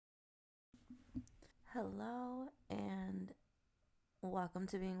Hello and welcome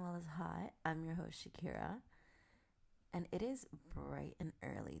to Being Well is Hot. I'm your host Shakira, and it is bright and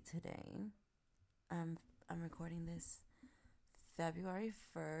early today. I'm I'm recording this February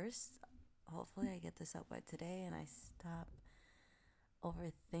 1st. Hopefully I get this out by today and I stop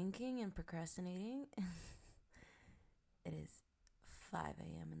overthinking and procrastinating. It is 5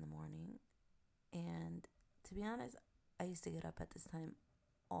 a.m. in the morning, and to be honest, I used to get up at this time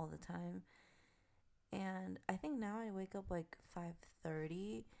all the time. And I think now I wake up like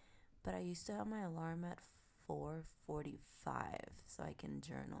 5:30, but I used to have my alarm at 4:45 so I can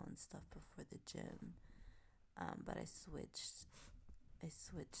journal and stuff before the gym. But I switched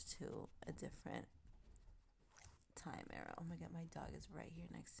to a different time era. Oh my god, my dog is right here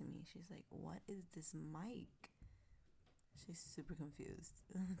next to me. She's like, "What is this mic?" She's super confused.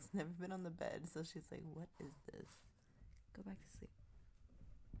 It's never been on the bed, so she's like, "What is this?" Go back to sleep.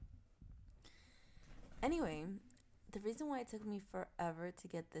 Anyway, the reason why it took me forever to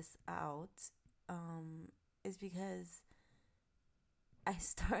get this out is because I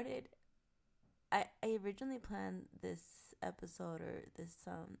started. I originally planned this episode or this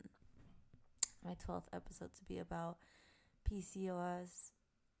my 12th episode to be about PCOS,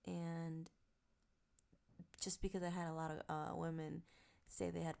 and just because I had a lot of women say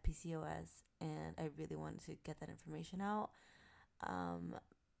they had PCOS and I really wanted to get that information out. Um,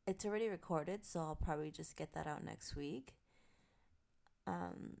 it's already recorded, so I'll probably just get that out next week.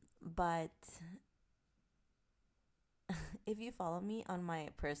 But if you follow me on my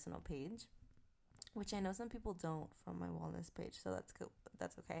personal page, which I know some people don't from my wellness page, so that's good.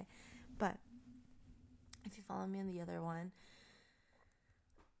 That's okay. But if you follow me on the other one,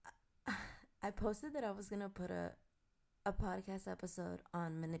 I posted that I was gonna put a podcast episode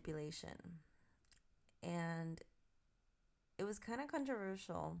on manipulation, and it was kind of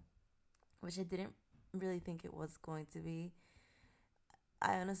controversial, which I didn't really think it was going to be.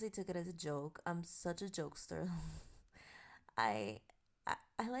 I honestly took it as a joke. I'm such a jokester. I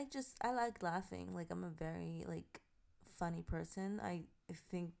I like laughing. Like I'm a very like funny person. I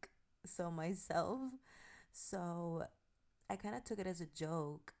think so myself. So I kind of took it as a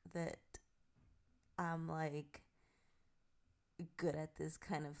joke that I'm like good at this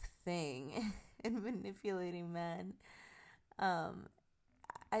kind of thing and manipulating men. Um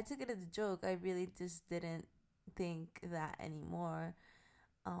I took it as a joke. I really just didn't think that anymore,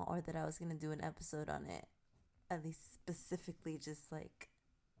 or that I was going to do an episode on it. At least specifically just like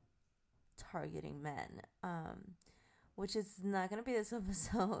targeting men, which is not going to be this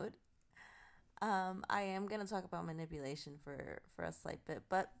episode. I am going to talk about manipulation for a slight bit,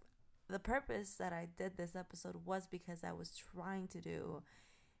 but the purpose that I did this episode was because I was trying to do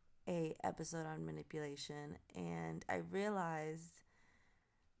a episode on manipulation, and I realized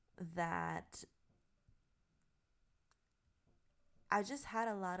that I just had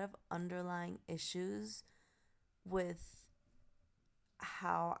a lot of underlying issues with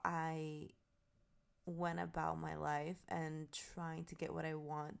how I went about my life and trying to get what I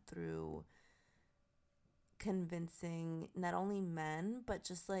want through convincing not only men, but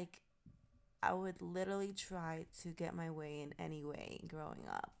just like I would literally try to get my way in any way growing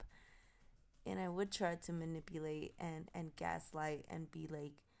up. And I would try to manipulate and gaslight and be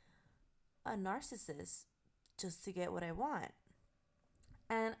like a narcissist just to get what I want.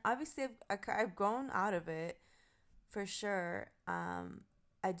 And obviously, I've grown out of it for sure.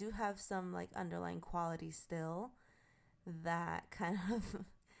 I do have some like underlying qualities still that kind of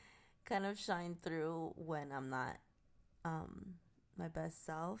kind of shine through when I'm not my best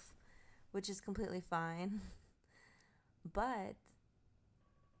self, which is completely fine. But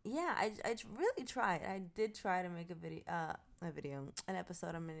yeah, I really tried. I did try to make an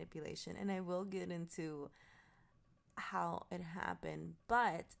episode on manipulation, and I will get into how it happened.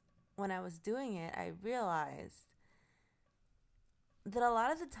 But when I was doing it, I realized that a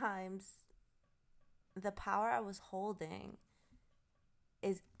lot of the times the power I was holding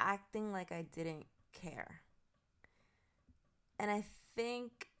is acting like I didn't care. And I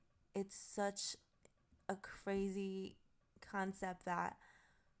think it's such a crazy concept that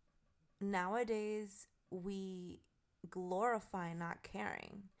nowadays we glorify not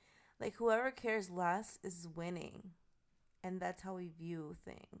caring. Like whoever cares less is winning. And that's how we view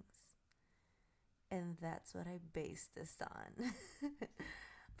things. And that's what I base this on.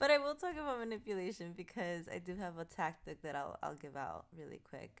 But I will talk about manipulation because I do have a tactic that I'll give out really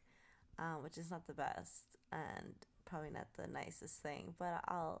quick, which is not the best and probably not the nicest thing, but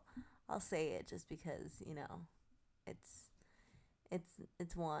I'll say it just because it's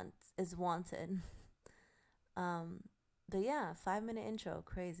it's wanted. But yeah, 5 minute intro,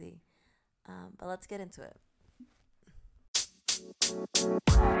 crazy. But let's get into it.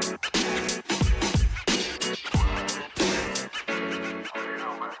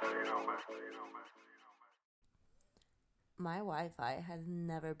 My Wi-Fi has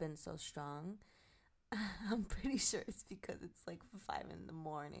never been so strong. I'm pretty sure it's because it's like 5 in the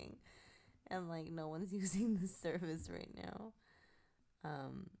morning and like no one's using the service right now.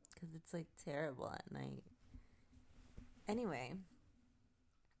 Because it's like terrible at night. Anyway,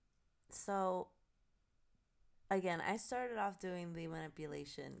 so again, I started off doing the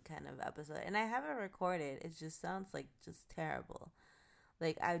manipulation kind of episode, and I have it recorded. It just sounds like just terrible.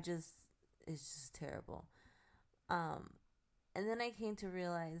 Like it's just terrible. Um, and then I came to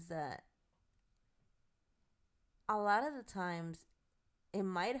realize that a lot of the times it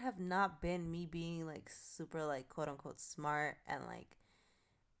might have not been me being like super like quote unquote smart and like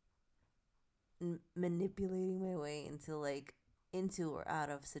manipulating my way into or out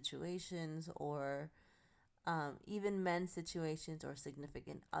of situations or even men's situations or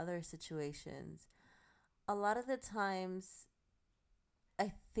significant other situations. A lot of the times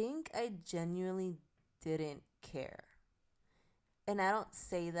I think I genuinely didn't care. And I don't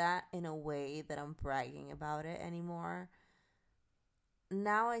say that in a way that I'm bragging about it anymore.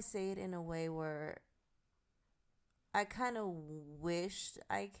 Now I say it in a way where I kind of wished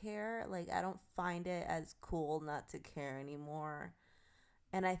I care. Like, I don't find it as cool not to care anymore.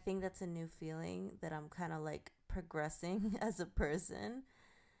 And I think that's a new feeling that I'm kind of like progressing as a person.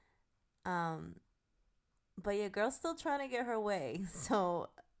 Um, but yeah, girl's still trying to get her way. So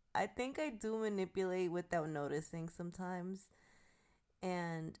I think I do manipulate without noticing sometimes.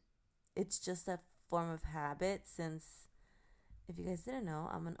 And it's just a form of habit since, if you guys didn't know,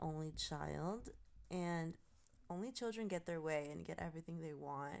 I'm an only child. And only children get their way and get everything they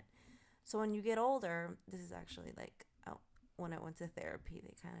want. So when you get older, this is actually like when I went to therapy,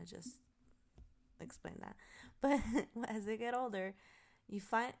 they kind of just explained that. But as they get older, you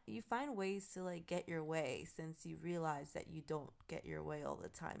find ways to like get your way since you realize that you don't get your way all the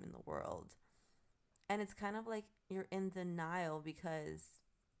time in the world. And it's kind of like you're in denial because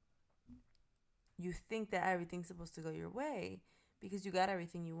you think that everything's supposed to go your way because you got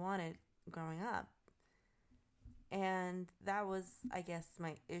everything you wanted growing up. And that was, I guess,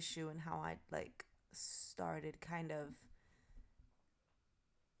 my issue and how I like started kind of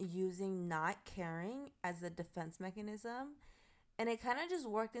using not caring as a defense mechanism. And it kind of just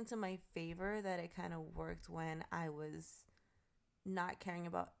worked into my favor that it kind of worked when I was not caring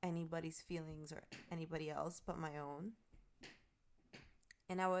about anybody's feelings or anybody else but my own.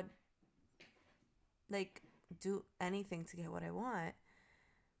 And I would like do anything to get what I want.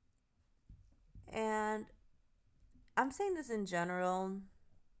 And I'm saying this in general.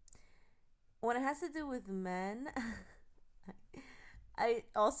 When it has to do with men, I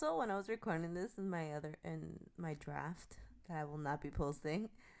also, when I was recording this in my draft that I will not be posting,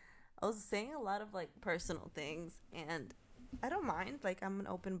 I was saying a lot of like personal things, and I don't mind. Like, I'm an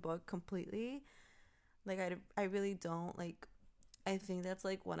open book completely. Like, I really don't like. I think that's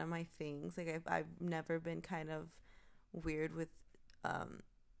like one of my things. Like, I've never been kind of weird with um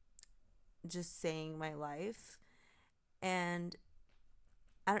just saying my life, and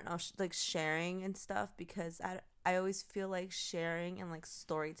I don't know, like sharing and stuff, because I always feel like sharing and like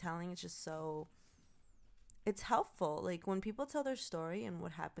storytelling is just so, it's helpful. Like when people tell their story and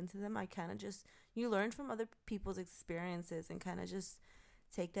what happened to them, I kind of just, you learn from other people's experiences and kind of just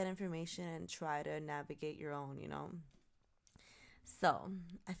take that information and try to navigate your own. So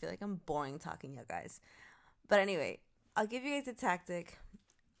I feel like I'm boring talking, you guys. But anyway, I'll give you guys a tactic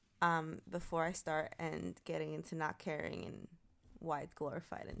before I start and getting into not caring and why it's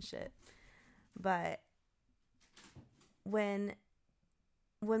glorified and shit. But when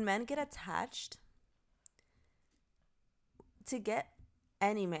men get attached, to get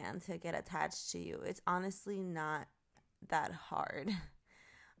any man to get attached to you, it's honestly not that hard.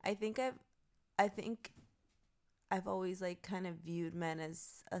 I think I think I've always like kind of viewed men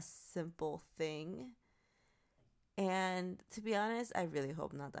as a simple thing. And to be honest, I really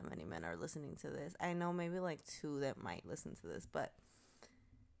hope not that many men are listening to this. I know maybe like two that might listen to this, but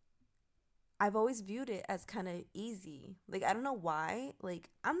I've always viewed it as kind of easy. Like, I don't know why. Like,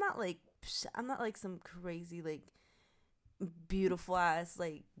 I'm not like some crazy like beautiful ass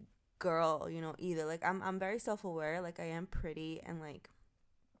like girl, either. Like, I'm very self-aware. Like, I am pretty, and like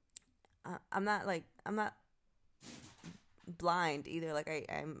I'm not blind either. Like,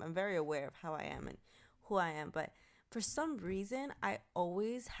 I'm very aware of how I am and who I am, but for some reason I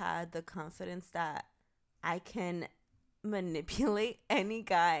always had the confidence that I can manipulate any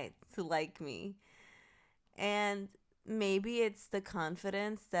guy to like me. And maybe it's the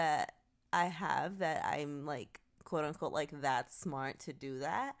confidence that I have that I'm like, quote unquote, like that smart to do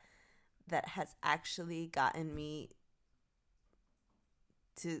that, that has actually gotten me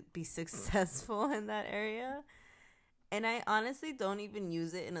to be successful in that area. And I honestly don't even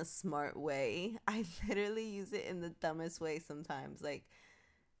use it in a smart way. I literally use it in the dumbest way sometimes. Like,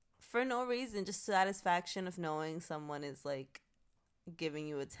 for no reason, just satisfaction of knowing someone is like giving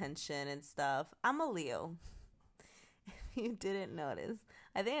you attention and stuff. I'm a Leo. If you didn't notice,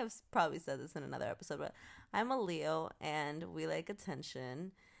 I think I've probably said this in another episode, but I'm a Leo and we like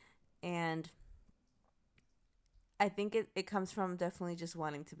attention. And I think it comes from definitely just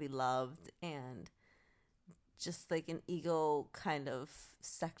wanting to be loved and just like an ego kind of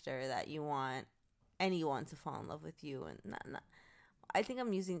sector that you want anyone to fall in love with you. And not I think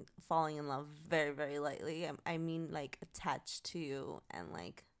I'm using falling in love very, very lightly. I mean, like, attached to you and,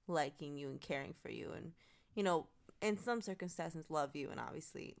 like, liking you and caring for you. And, you know, in some circumstances, love you and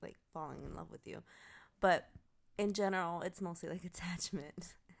obviously, like, falling in love with you. But in general, it's mostly, like,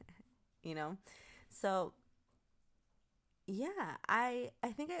 attachment, you know? So, yeah, I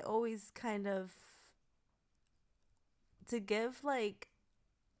think I always kind of, to give, like,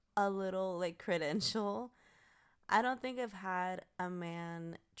 a little, like, credential, I don't think I've had a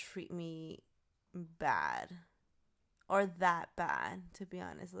man treat me bad or that bad, to be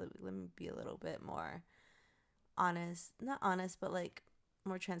honest. Let me be a little bit more honest. Not honest, but like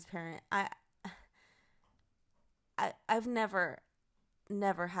more transparent. I've never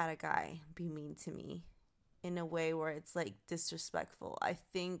had a guy be mean to me in a way where it's like disrespectful. I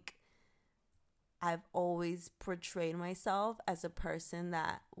think I've always portrayed myself as a person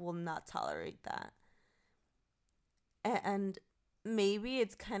that will not tolerate that. And maybe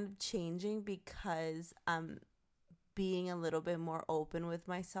it's kind of changing because I'm being a little bit more open with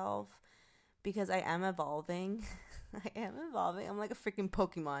myself because I am evolving. I am evolving. I'm like a freaking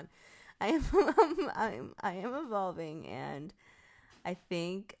Pokemon. I am I am evolving, and I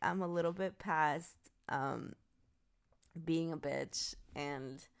think I'm a little bit past being a bitch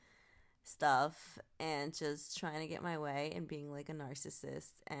and stuff and just trying to get my way and being like a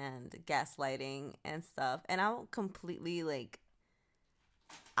narcissist and gaslighting and stuff. And I'll completely like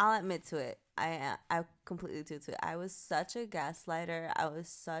I'll admit to it. I completely do to it. I was such a gaslighter. I was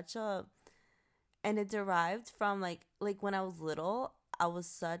such a and it derived from like when I was little, I was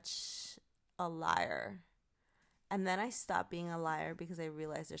such a liar. And then I stopped being a liar because I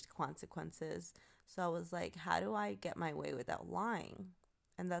realized there's consequences. So I was like, how do I get my way without lying?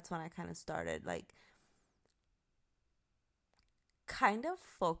 And that's when I kind of started like kind of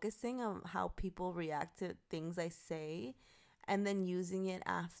focusing on how people react to things I say and then using it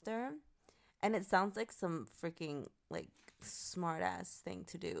after. And it sounds like some freaking like smart ass thing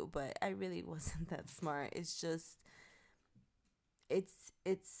to do, but I really wasn't that smart. It's just it's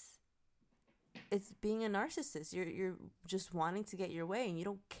it's it's being a narcissist. You're just wanting to get your way and you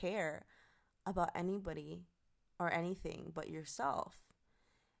don't care about anybody or anything but yourself.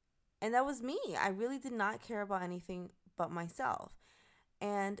 And that was me. I really did not care about anything but myself.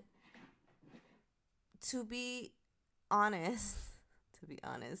 And to be honest, to be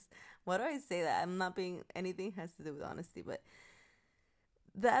honest, why do I say that? I'm not being anything has to do with honesty, but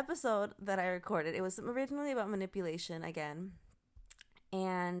the episode that I recorded, it was originally about manipulation again.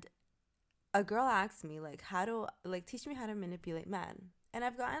 And a girl asked me like how to like teach me how to manipulate men. And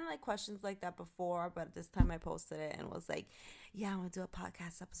I've gotten like questions like that before, but this time I posted it and was like, yeah, I'm gonna do a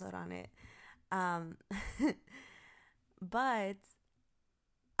podcast episode on it. Um but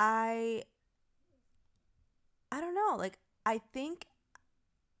I I don't know, like I think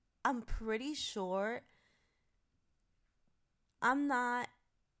I'm pretty sure I'm not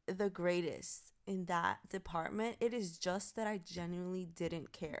the greatest in that department. It is just that I genuinely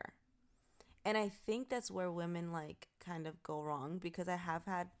didn't care. And I think that's where women like kind of go wrong because I have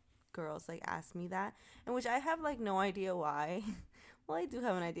had girls like ask me that, and which I have like no idea why. Well, I do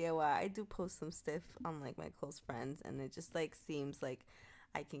have an idea why. I do post some stuff on like my close friends, and it just like seems like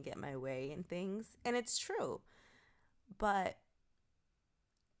I can get my way in things, and it's true. But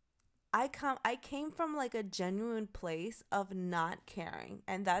I came from like a genuine place of not caring.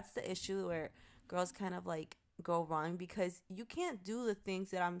 And that's the issue where girls kind of like go wrong because you can't do the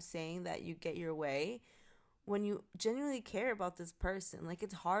things that I'm saying that you get your way when you genuinely care about this person. Like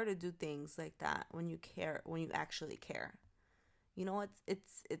it's hard to do things like that when you care, when you actually care. You know,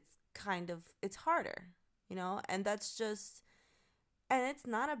 it's kind of it's harder, you know? And that's just and it's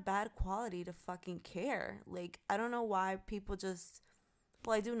not a bad quality to fucking care. Like I don't know why people just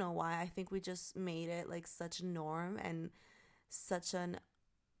well, I do know why. I think we just made it like such a norm and such an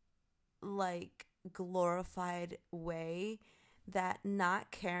like glorified way that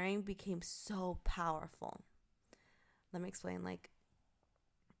not caring became so powerful. Let me explain. Like,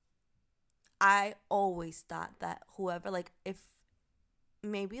 I always thought that whoever, like, if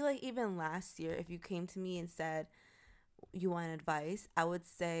maybe like even last year, if you came to me and said you want advice, I would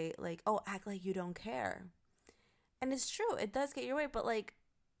say, like, oh, act like you don't care. And it's true, it does get your way, but like,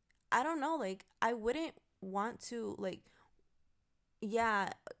 I don't know, like, I wouldn't want to, like, yeah,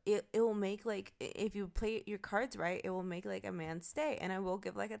 it will make like if you play your cards right, it will make like a man stay. And I will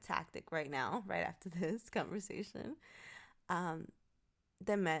give like a tactic right now, right after this conversation, um,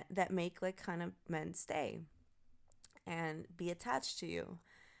 that make like kind of men stay and be attached to you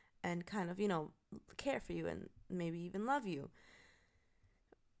and kind of, care for you and maybe even love you.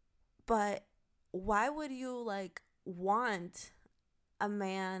 But why would you like want a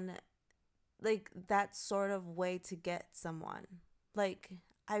man like that sort of way to get someone? Like,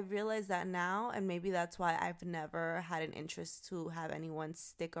 I realize that now, and maybe that's why I've never had an interest to have anyone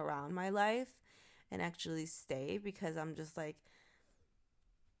stick around my life and actually stay, because I'm just like,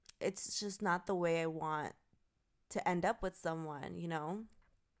 it's just not the way I want to end up with someone.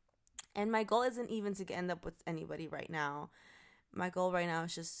 And my goal isn't even to end up with anybody right now. My goal right now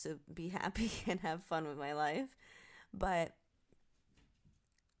is just to be happy and have fun with my life. But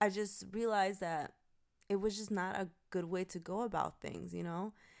I just realized that it was just not a good way to go about things.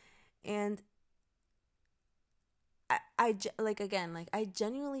 And like, again, like, I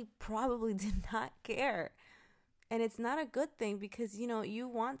genuinely probably did not care. And it's not a good thing because, you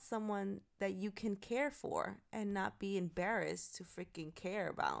want someone that you can care for and not be embarrassed to freaking care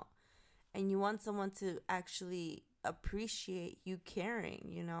about. And you want someone to actually appreciate you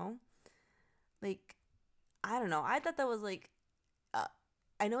caring. Like, I don't know. I thought that was like, uh,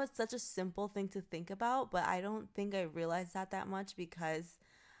 I know it's such a simple thing to think about, but I don't think I realized that much because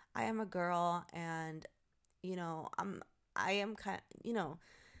I am a girl, and I am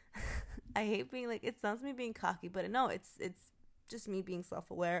I hate being like, it sounds me being cocky, but no, it's just me being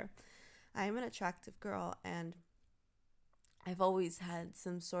self-aware. I am an attractive girl, and I've always had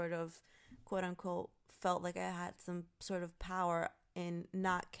some sort of, quote unquote, felt like I had some sort of power in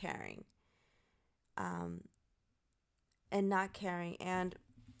not caring. Um and not caring, and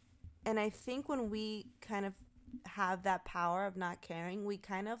I think when we kind of have that power of not caring, we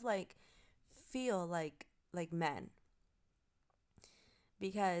kind of like feel like men,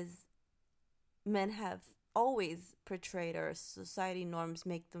 because men have always portrayed, or society norms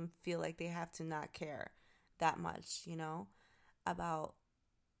make them feel like they have to not care that much, about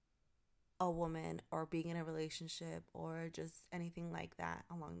a woman or being in a relationship or just anything like that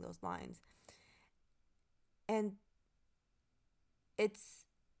along those lines. And it's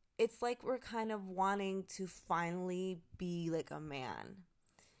it's like we're kind of wanting to finally be like a man.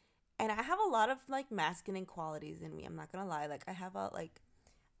 And I have a lot of like masculine qualities in me. I'm not going to lie. Like, I have a like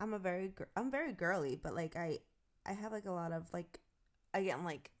I'm very girly, but like I have like a lot of like, again,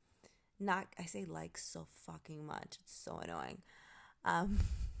 like, not, I say like so fucking much. It's so annoying. Um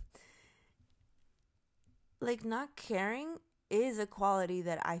like, not caring is a quality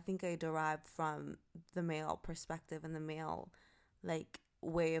that I think I derived from the male perspective and the male like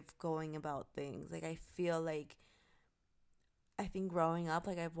way of going about things. Like, I feel like, I think growing up,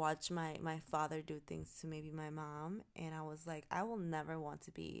 like, I've watched my father do things to maybe my mom, and I was like, I will never want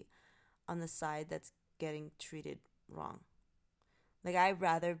to be on the side that's getting treated wrong. Like, I'd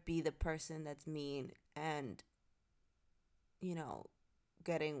rather be the person that's mean and, you know,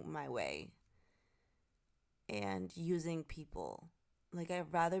 getting my way and using people. Like,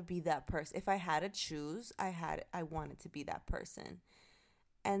 I'd rather be that person. If I had to choose, I wanted to be that person.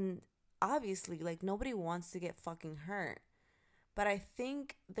 And obviously, like, nobody wants to get fucking hurt. But I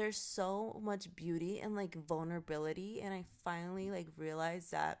think there's so much beauty and like vulnerability, and I finally like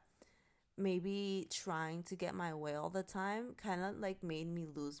realized that maybe trying to get my way all the time kind of like made me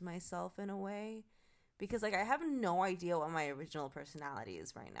lose myself in a way, because like I have no idea what my original personality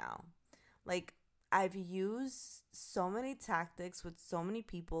is right now. Like, I've used so many tactics with so many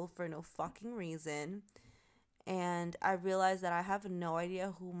people for no fucking reason, and I realized that I have no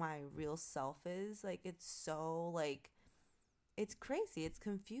idea who my real self is. Like, it's so like, it's crazy, it's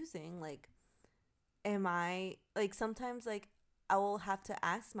confusing. Like, am I like, sometimes like I will have to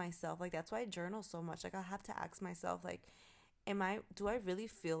ask myself, like, that's why I journal so much. Like, I have to ask myself, like, am I do I really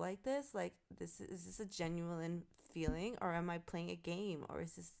feel like this? Like, this is this a genuine feeling, or am I playing a game, or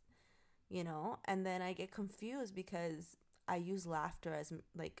is this, and then I get confused because I use laughter as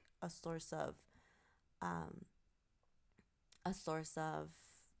like um a source of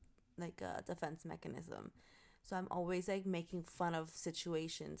like a defense mechanism. So I'm always like making fun of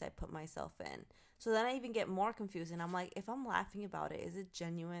situations I put myself in. So then I even get more confused, and I'm like, if I'm laughing about it, is it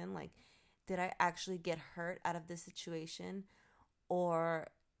genuine? Like, did I actually get hurt out of this situation, or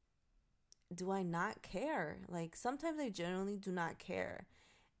do I not care? Like, sometimes I genuinely do not care.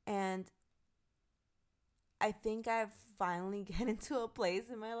 And I think I've finally get into a place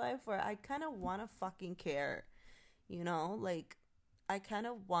in my life where I kind of want to fucking care, you know? Like, I kind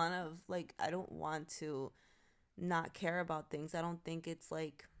of want to, like, I don't want to not care about things. I don't think it's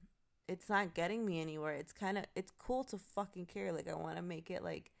like, it's not getting me anywhere. It's kind of, it's cool to fucking care. Like, I want to make it,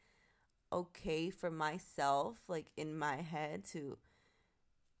 like, okay for myself, like, in my head to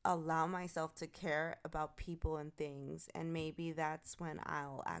allow myself to care about people and things, and maybe that's when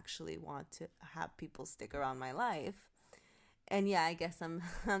I'll actually want to have people stick around my life. And yeah, I guess I'm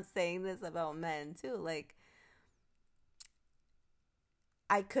I'm saying this about men too. Like,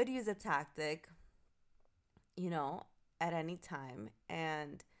 I could use a tactic, you know, at any time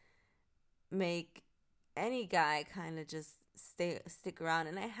and make any guy kind of just stick around,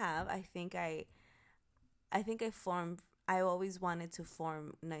 and I think I always wanted to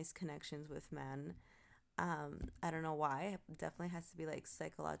form nice connections with men. I don't know why. It definitely has to be like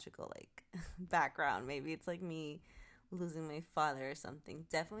psychological, like background. Maybe it's like me losing my father or something.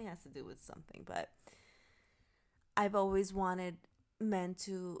 Definitely has to do with something. But I've always wanted men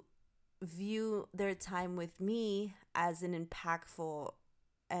to view their time with me as an impactful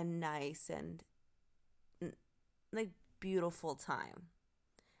and nice and like beautiful time.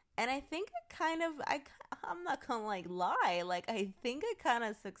 And I think it kind of I'm not gonna like lie. Like, I think I kind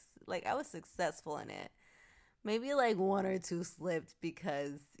of like I was successful in it. Maybe like one or two slipped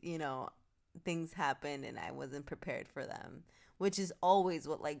because, things happened and I wasn't prepared for them, which is always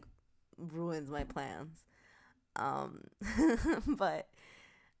what like ruins my plans. Um but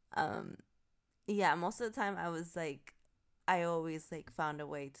um yeah, most of the time I always like found a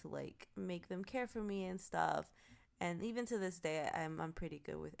way to like make them care for me and stuff. And even to this day, I'm pretty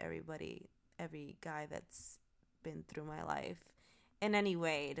good with everybody, every guy that's been through my life in any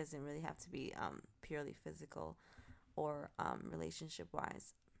way. It doesn't really have to be purely physical or relationship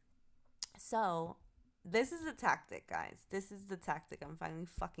wise. So this is the tactic, guys. This is the tactic. I'm finally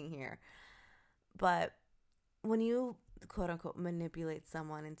fucking here. But when you quote unquote manipulate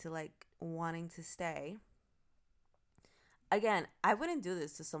someone into like wanting to stay, again, I wouldn't do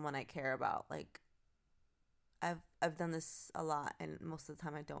this to someone I care about. Like, I've done this a lot, and most of the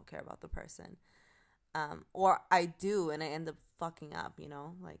time I don't care about the person. Or I do, and I end up fucking up.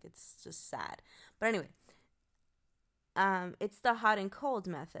 Like, it's just sad. But anyway, it's the hot and cold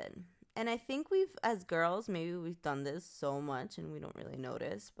method, and I think as girls, maybe we've done this so much and we don't really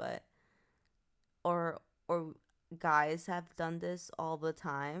notice, but or guys have done this all the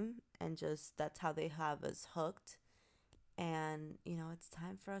time, and just that's how they have us hooked. And it's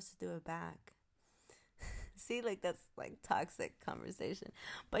time for us to do it back. See, like, that's like toxic conversation.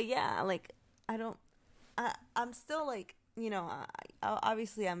 But yeah, like, I don't I'm still like,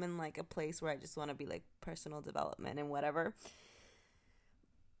 obviously I'm in like a place where I just want to be like personal development and whatever.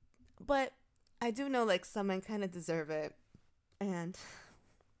 But I do know like some men kind of deserve it, and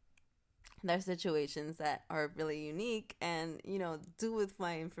there's situations that are really unique, and do with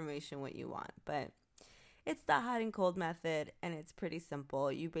my information what you want. But it's the hot and cold method, and it's pretty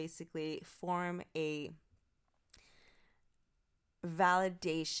simple. You basically form a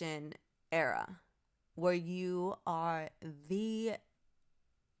validation era where you are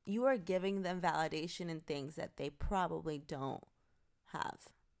giving them validation in things that they probably don't have.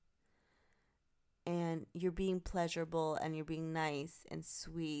 And you're being pleasurable, and you're being nice and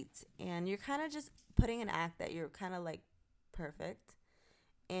sweet, and you're kind of just putting an act that you're kind of like perfect.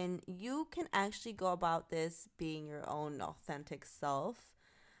 And you can actually go about this being your own authentic self.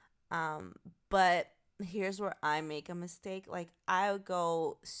 But here's where I make a mistake. Like, I'll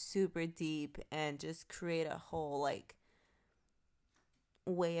go super deep and just create a whole like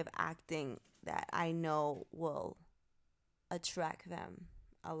way of acting that I know will attract them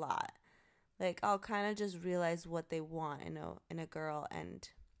a lot. Like, I'll kind of just realize what they want in a girl, and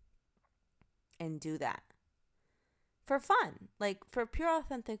do that for fun, like for pure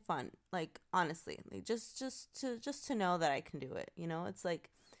authentic fun. Like, honestly, like just to know that I can do it. It's like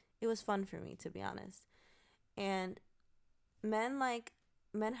it was fun for me, to be honest. And men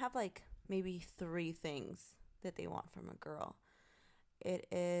have like maybe three things that they want from a girl. It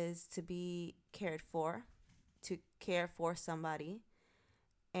is to be cared for, to care for somebody,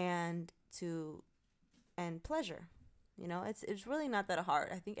 and to and pleasure. It's really not that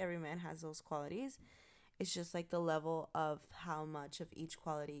hard. I think every man has those qualities. It's just like the level of how much of each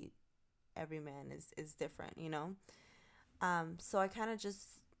quality every man is different. So I kind of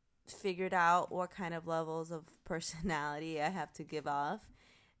just figured out what kind of levels of personality I have to give off,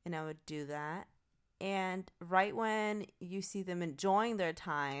 and I would do that. And right when you see them enjoying their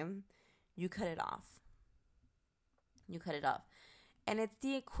time, you cut it off. You cut it off. And it's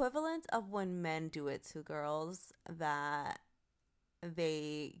the equivalent of when men do it to girls, that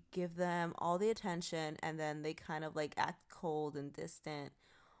they give them all the attention and then they kind of like act cold and distant.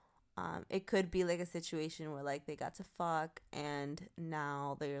 It could be like a situation where like they got to fuck and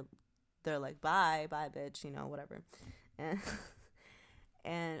now they're like bye bye bitch, you know, whatever.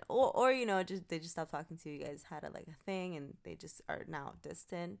 And or you know, just they just stopped talking to you. You guys had like a thing and they just are now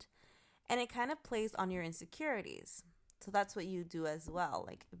distant. And it kind of plays on your insecurities. So that's what you do as well,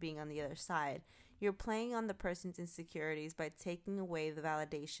 like being on the other side. You're playing on the person's insecurities by taking away the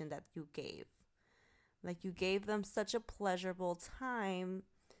validation that you gave. Like you gave them such a pleasurable time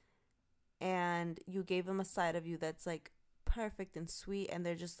and you gave them a side of you that's like perfect and sweet, and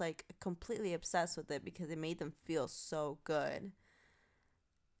they're just like completely obsessed with it because it made them feel so good.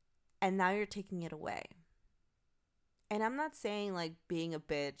 And now you're taking it away. And I'm not saying like being a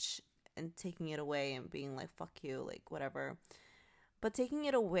bitch and taking it away and being like fuck you, like whatever, but taking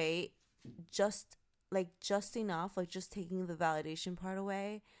it away just just enough, like just taking the validation part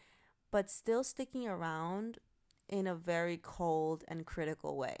away, but still sticking around in a very cold and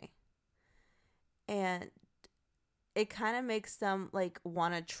critical way. And it kind of makes them like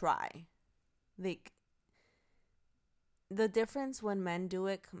want to try. Like the difference when men do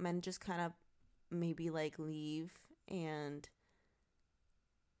it, men just kind of maybe like leave and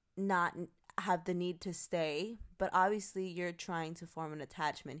not have the need to stay, but obviously you're trying to form an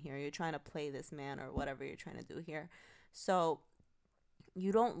attachment here. You're trying to play this man or whatever you're trying to do here. So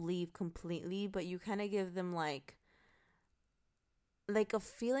you don't leave completely, but you kind of give them like a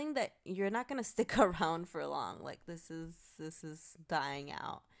feeling that you're not going to stick around for long. Like this is dying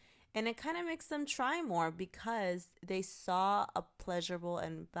out. And it kind of makes them try more because they saw a pleasurable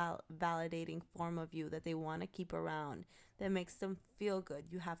and validating form of you that they want to keep around, that makes them feel good.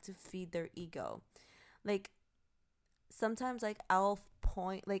 You have to feed their ego. Like sometimes like I'll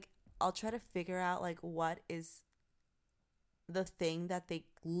try to figure out like what is the thing that they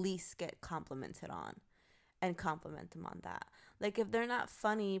least get complimented on and compliment them on that. Like if they're not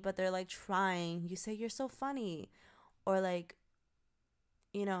funny but they're like trying, you say you're so funny. Or like,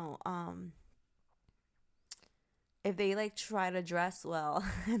 you know, if they like try to dress well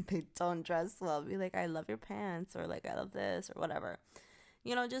and they don't dress well, be like, I love your pants, or like I love this, or whatever.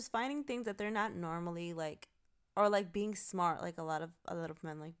 You know, just finding things that they're not normally like, or like being smart. Like a lot of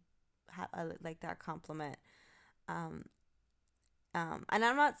men like like that compliment. Um, and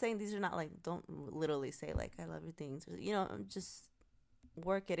I'm not saying these are not like, don't literally say like I love your things, or, you know, just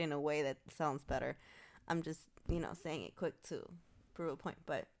work it in a way that sounds better. I'm just, you know, saying it quick to prove a point,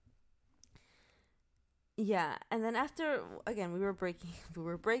 but yeah. And then after, again, we were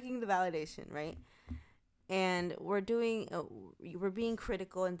breaking the validation, right? And we're being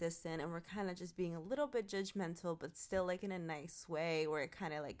critical and distant, and we're kind of just being a little bit judgmental, but still like in a nice way where it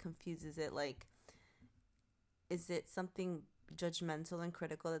kind of like confuses it. Like, is it something judgmental and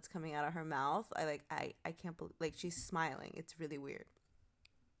critical that's coming out of her mouth? I can't believe, like, she's smiling. It's really weird.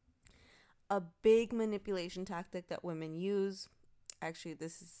 A big manipulation tactic that women use, actually,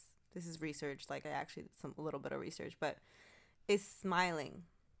 this is research. Like, I actually did a little bit of research, but is smiling.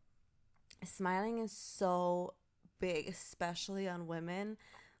 Smiling is so big, especially on women.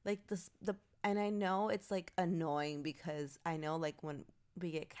 Like the and I know it's like annoying because I know like when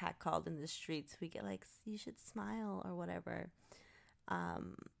we get catcalled in the streets, we get like, you should smile or whatever.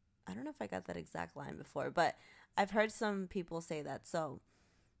 Um, I don't know if I got that exact line before, but I've heard some people say that. So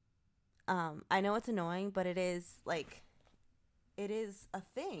I know it's annoying, but it is a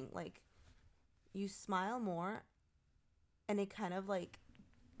thing. Like you smile more, and it kind of like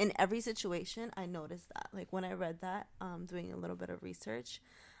in every situation I noticed that. Like when I read that, doing a little bit of research,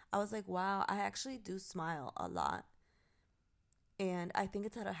 I was like, wow, I actually do smile a lot. And I think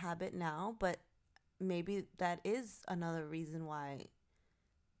it's out of habit now, but maybe that is another reason why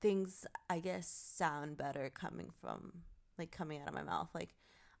things, I guess, sound better coming out of my mouth. Like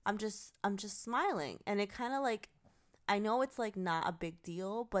I'm just smiling, and it kind of like, I know it's like not a big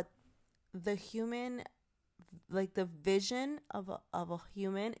deal, but the human, like the vision of a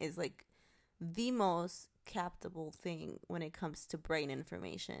human is like the most captable thing when it comes to brain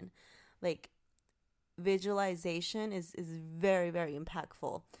information. Like visualization is very, very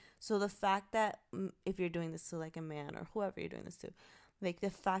impactful. So the fact that, if you're doing this to like a man or whoever you're doing this to, like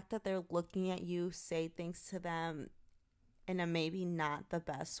the fact that they're looking at you, say things to them in a maybe not the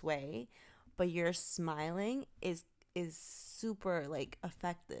best way, but you're smiling, is is super like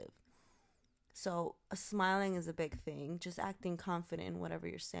effective. So smiling is a big thing, just acting confident in whatever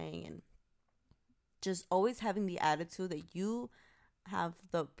you're saying, and just always having the attitude that you have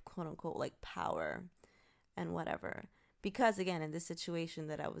the quote unquote like power and whatever. Because again, in this situation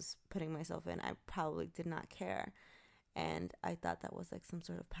that I was putting myself in, I probably did not care. And I thought that was like some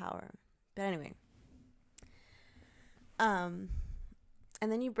sort of power. But anyway, um,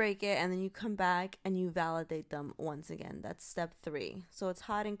 and then you break it, and then you come back and you validate them once again. That's step 3. So it's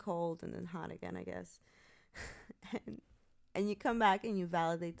hot and cold, and then hot again, I guess. and, and you come back and you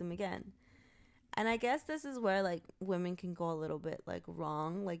validate them again. And I guess this is where like women can go a little bit like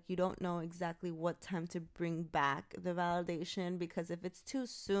wrong. Like you don't know exactly what time to bring back the validation, because if it's too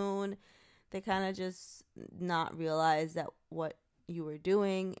soon, they kind of just not realize that what you were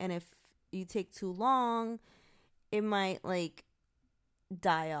doing, and if you take too long, it might like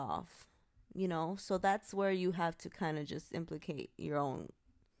die off, you know? So that's where you have to kind of just implicate your own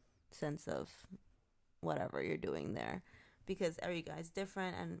sense of whatever you're doing there, because every guy's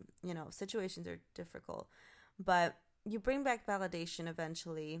different, and you know, situations are difficult. But you bring back validation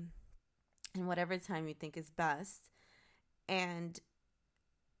eventually in whatever time you think is best, and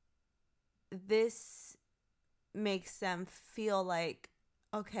this makes them feel like,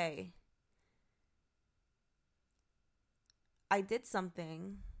 okay, I did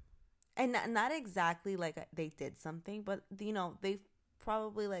something. And not exactly like they did something, but you know, they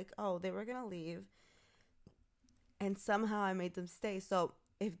probably like, oh, they were gonna leave, and somehow I made them stay. So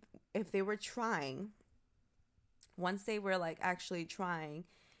if they were trying, once they were like actually trying,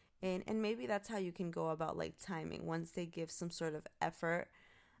 and maybe that's how you can go about like timing. Once they give some sort of effort,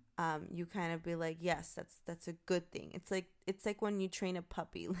 you kind of be like, yes, that's a good thing. It's like when you train a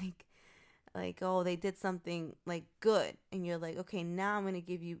puppy, like oh, they did something like good, and you're like, okay, now I'm gonna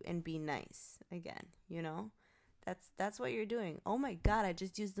give you and be nice again, you know. That's what you're doing. Oh my god, I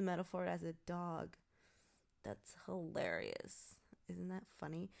just used the metaphor as a dog. That's hilarious. Isn't that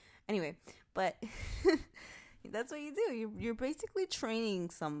funny? Anyway, but that's what you do. You're basically training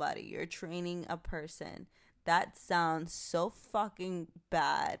somebody. You're training a person. That sounds so fucking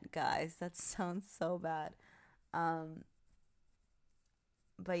bad, guys. That sounds so bad. Um,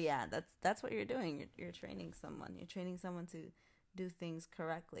 but yeah, that's what you're doing. You're training someone. You're training someone to do things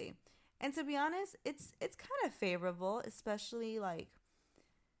correctly. And to be honest, it's kind of favorable, especially like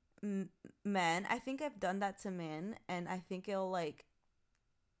men. I think I've done that to men, and I think it'll like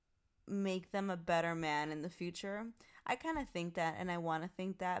make them a better man in the future. I kind of think that, and I want to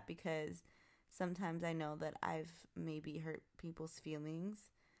think that, because sometimes I know that I've maybe hurt people's feelings,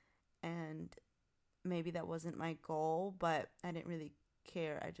 and maybe that wasn't my goal, but I didn't really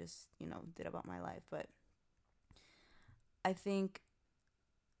care. I just, you know, did about my life. But I think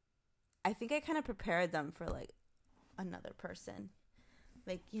I kind of prepared them for like another person.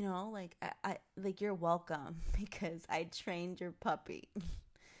 Like, you know, like I like, you're welcome because I trained your puppy.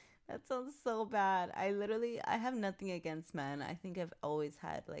 That sounds so bad. I have nothing against men. I think I've always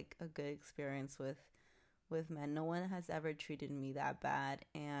had like a good experience with men. No one has ever treated me that bad,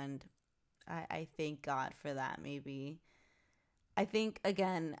 and I thank God for that. Maybe I think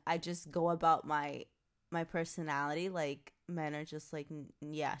again, I just go about my personality. Like men are just like,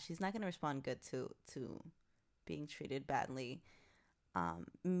 yeah, she's not gonna respond good to being treated badly.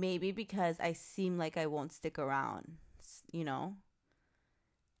 Maybe because I seem like I won't stick around, you know.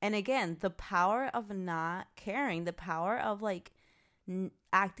 And again, the power of not caring, the power of like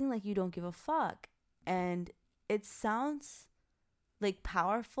acting like you don't give a fuck, and it sounds like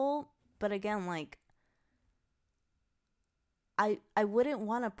powerful, but again, like I wouldn't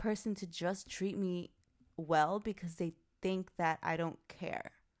want a person to just treat me well because they think that I don't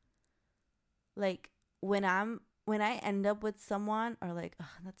care. Like when I end up with someone, or like, oh,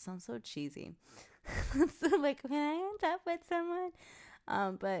 that sounds so cheesy. So like when I end up with someone,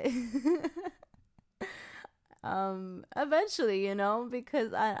 but eventually, you know,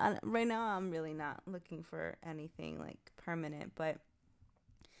 because I right now I'm really not looking for anything like permanent, but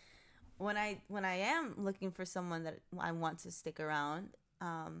when I am looking for someone that I want to stick around,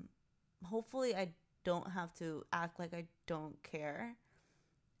 hopefully I don't have to act like I don't care.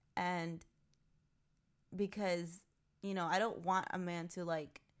 And because, you know, I don't want a man to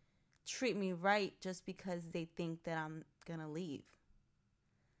like treat me right just because they think that I'm gonna leave.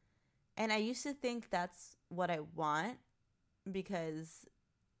 And I used to think that's what I want, because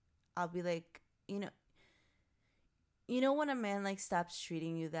I'll be like, you know when a man like stops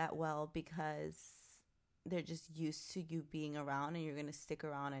treating you that well because they're just used to you being around and you're going to stick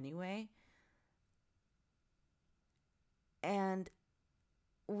around anyway. And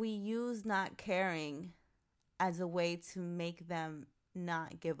we use not caring as a way to make them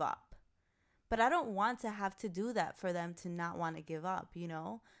not give up. But I don't want to have to do that for them to not want to give up, you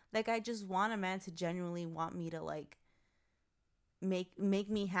know? Like, I just want a man to genuinely want me to, like, make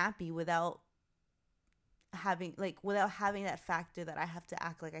me happy without having that factor that I have to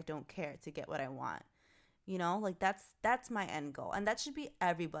act like I don't care to get what I want. You know, like that's my end goal, and that should be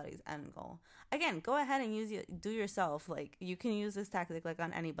everybody's end goal. Again, go ahead and do yourself. Like, you can use this tactic like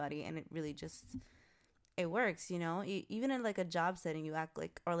on anybody, and it really just it works. You know, even in like a job setting, you act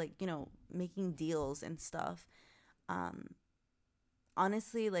like, or like, you know, making deals and stuff.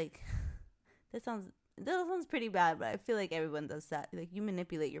 Honestly, like that sounds pretty bad, but I feel like everyone does that. Like, you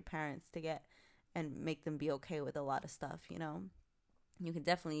manipulate your parents to get and make them be okay with a lot of stuff. You know, you can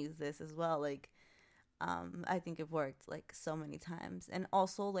definitely use this as well. Like, I think it worked like so many times. And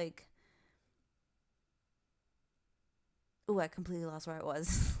also, like, oh, I completely lost where I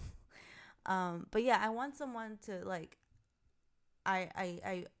was. But yeah, I want someone to like,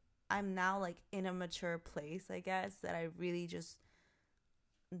 I'm now like in a mature place, I guess, that I really just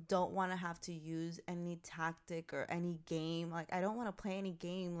don't want to have to use any tactic or any game. Like, I don't want to play any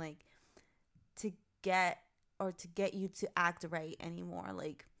game like to get to get you to act right anymore.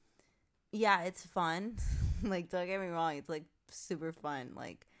 Like, yeah, it's fun. Like, don't get me wrong, it's like super fun.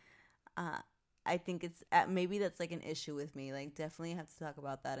 Like, I think it's maybe that's like an issue with me. Like, definitely have to talk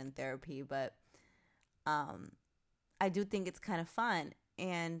about that in therapy. But I do think it's kind of fun,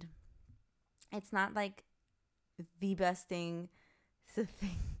 and it's not like the best thing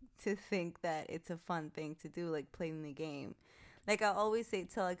to think that it's a fun thing to do, like playing the game. Like, I always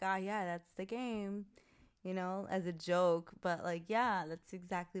tell a guy, yeah, that's the game, you know, as a joke. But like, yeah, that's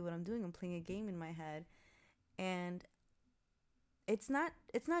exactly what I'm doing. I'm playing a game in my head, and it's not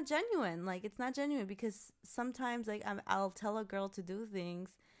genuine. Like, it's not genuine, because sometimes like I'll tell a girl to do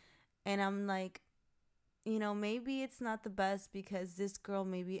things, and I'm like, you know, maybe it's not the best because this girl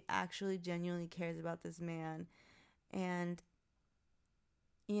maybe actually genuinely cares about this man, and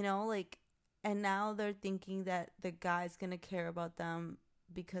you know, like, and now they're thinking that the guy's gonna care about them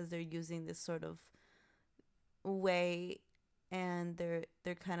because they're using this sort of way, and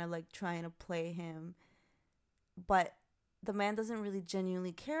they're kind of like trying to play him, but the man doesn't really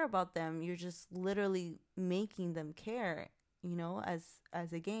genuinely care about them. You're just literally making them care, you know,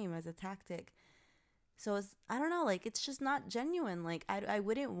 as a game, as a tactic. So it's, I don't know, like, it's just not genuine. Like, I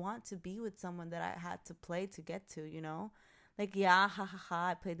wouldn't want to be with someone that I had to play to get to, you know? Like, yeah, ha ha ha,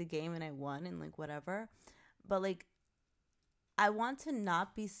 I played the game and I won and like whatever. But like, I want to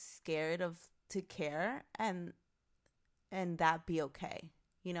not be scared of to care, and that be okay.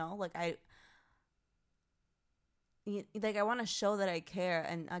 You know? Like, I want to show that I care,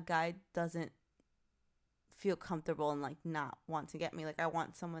 and a guy doesn't feel comfortable and like not want to get me. Like, I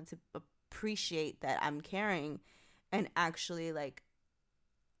want someone to appreciate that I'm caring, and actually, like,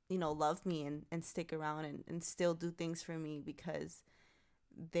 you know, love me, and stick around, and still do things for me because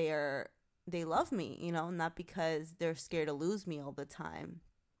they love me, you know, not because they're scared to lose me all the time.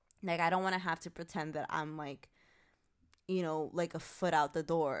 Like, I don't want to have to pretend that I'm like, you know, like a foot out the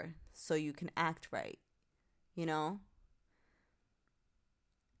door so you can act right, you know?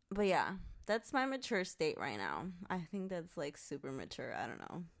 But yeah, that's my mature state right now. I think that's like super mature. I don't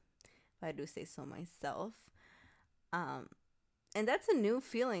know if I do say so myself. Um, and that's a new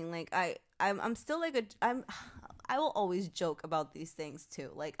feeling. Like, I'm still like I will always joke about these things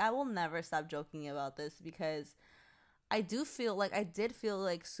too. Like, I will never stop joking about this, because I do feel like I did feel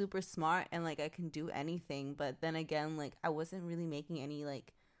like super smart and like I can do anything, but then again, like, I wasn't really making any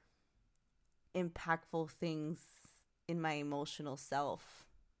like impactful things in my emotional self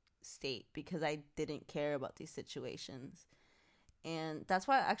state because I didn't care about these situations. And that's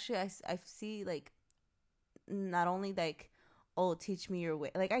why actually I see like, not only like, oh, teach me your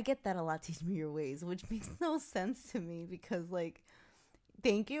way. Like, I get that a lot, teach me your ways, which makes no sense to me, because like,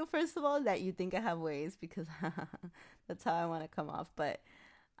 thank you, first of all, that you think I have ways, because that's how I want to come off. But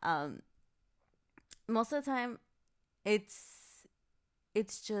um most of the time, it's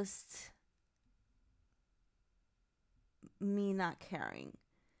just me not caring.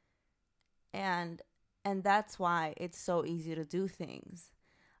 And that's why it's so easy to do things.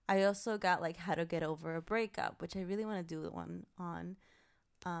 I also got like how to get over a breakup, which I really want to do one on.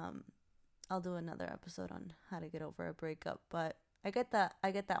 Um, I'll do another episode on how to get over a breakup, but I get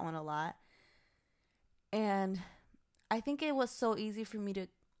that one a lot. And I think it was so easy for me to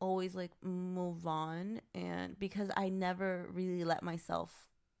always like move on, and because I never really let myself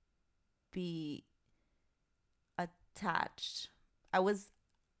be attached. I was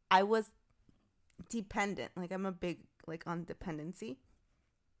dependent. Like, I'm a big like on dependency.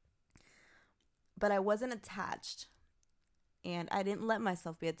 but I wasn't attached. And I didn't let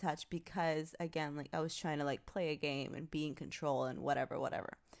myself be attached because, again, like, I was trying to, like, play a game and be in control and whatever.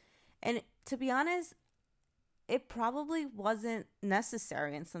 And to be honest, it probably wasn't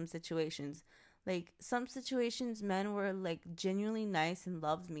necessary in some situations. Like, some situations, men were, like, genuinely nice and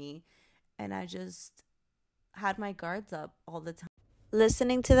loved me, and I just had my guards up all the time.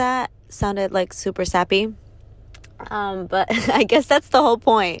 Listening to that sounded, like, super sappy. But I guess that's the whole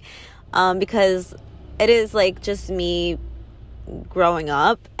point. Because it is, like, just me growing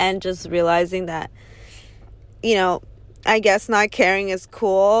up and just realizing that, you know, I guess not caring is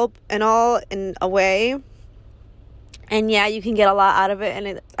cool and all in a way. And yeah, you can get a lot out of it,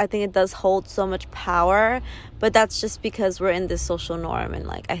 and I think it does hold so much power, but that's just because we're in this social norm, and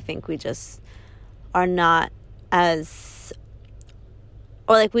like, I think we just are not as,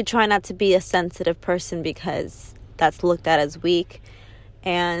 or like, we try not to be a sensitive person because that's looked at as weak.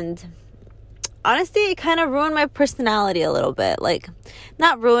 And honestly, it kind of ruined my personality a little bit. Like,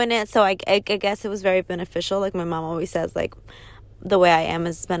 not ruin it, so I guess it was very beneficial. Like my mom always says, like, the way I am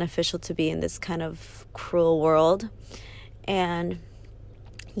is beneficial to be in this kind of cruel world. And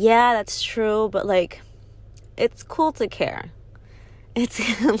yeah, that's true, but like, it's cool to care. It's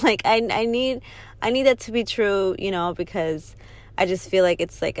like, I need that to be true, you know, because I just feel like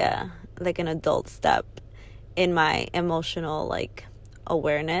it's like an adult step in my emotional, like,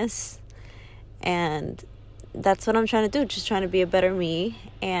 awareness. And that's what I'm trying to do, just trying to be a better me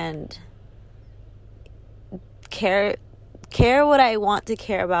and care what I want to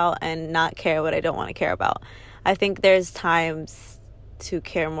care about and not care what I don't want to care about. I think there's times to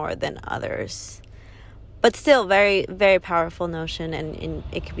care more than others. But still, very, very powerful notion, and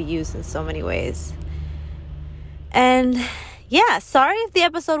it can be used in so many ways. And yeah, sorry if the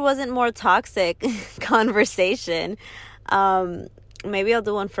episode wasn't more toxic conversation. Maybe I'll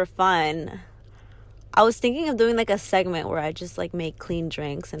do one for fun. I was thinking of doing like a segment where I just like make clean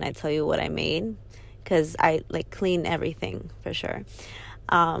drinks and I tell you what I made, because I like clean everything for sure.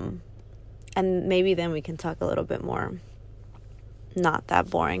 And maybe then we can talk a little bit more, not that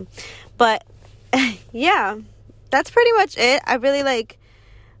boring. But yeah, that's pretty much it. I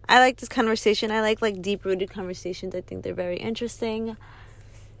like this conversation. I like deep-rooted conversations. I think they're very interesting.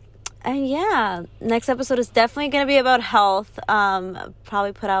 And yeah, next episode is definitely going to be about health.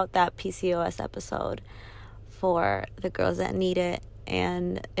 Probably put out that PCOS episode for the girls that need it.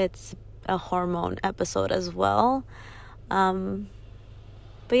 And it's a hormone episode as well.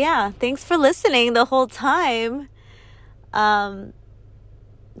 But yeah, thanks for listening the whole time.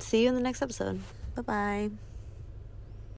 See you in the next episode. Bye-bye.